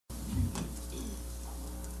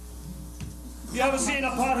You ever seen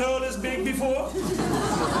a pothole this big before? No.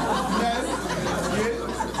 You?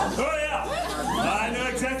 Oh, yeah. I know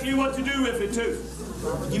exactly what to do with it, too.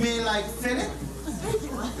 You mean like fill it?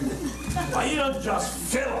 Well, you don't just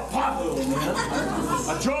fill a pothole, man.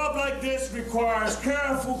 A job like this requires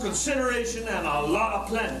careful consideration and a lot of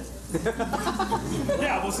planning.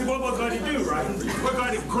 Yeah, well, see, what we're going to do, right? We're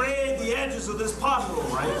going to grade the edges of this pothole,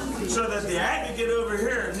 right? So that the aggregate over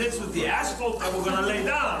here mixed with the asphalt that we're going to lay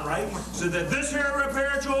down, right? So that this here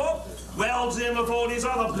repair job welds in with all these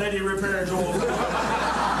other bloody repair jobs.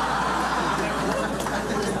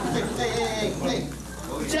 Hey.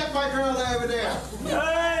 Check my girl over there.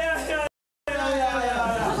 Yeah.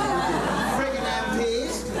 Friggin'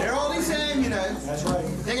 MPs. They're all the same, you know. That's right.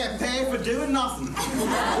 They get paid for doing nothing. And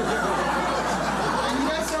you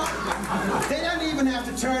know something? They don't even have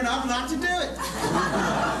to turn up not to do it.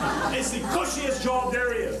 It's the cushiest job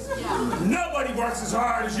there is. Nobody works as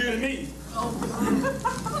hard as you and me.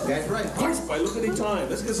 That's right. Christ, by look at the time.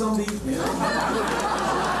 Let's get something to eat, man.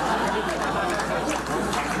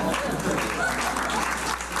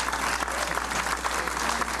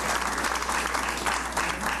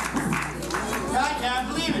 I can't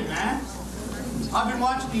believe it, man. I've been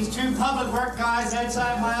watching these two public work guys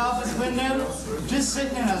outside my office window, just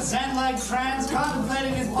sitting in a zen-like trance,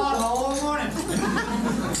 contemplating his pothole all morning.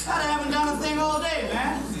 God, I haven't done a thing all day,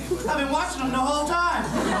 man. I've been watching them the whole time.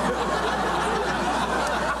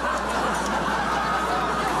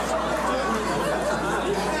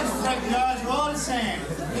 These freak guys are all the same.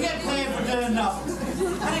 They get paid for doing nothing.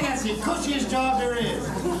 I think that's the cushiest job there is.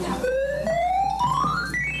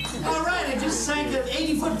 All right, I just sank an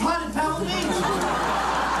 80-foot putt at Pebble Beach.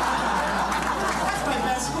 That's my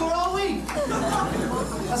best score all week.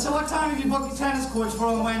 So what time have you booked the tennis courts for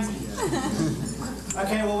on Wednesday?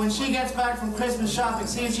 Okay, well, when she gets back from Christmas shopping,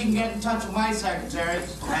 see if she can get in touch with my secretary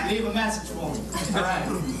and leave a message for me. All right.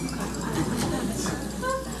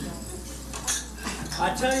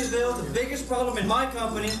 I tell you, Bill, the biggest problem in my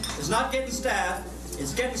company is not getting staff.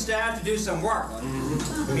 It's getting staff to do some work. I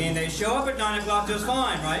mean, they show up at 9 o'clock just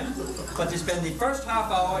fine, right? But they spend the first half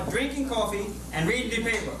hour drinking coffee and reading the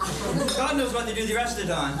paper. God knows what they do the rest of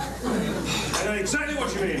the time. I know exactly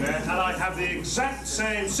what you mean, man. And I have the exact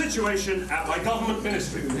same situation at my government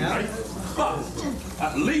ministry, right? But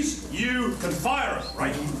at least you can fire us,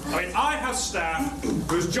 right? I mean, I have staff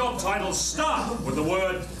whose job titles start with the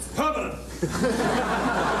word permanent.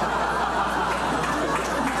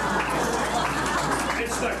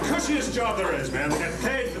 It's the cushiest job there is, man. They get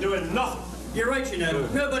paid for doing nothing. You're right, you know.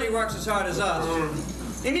 Nobody works as hard as us.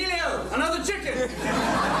 Emilio, another chicken!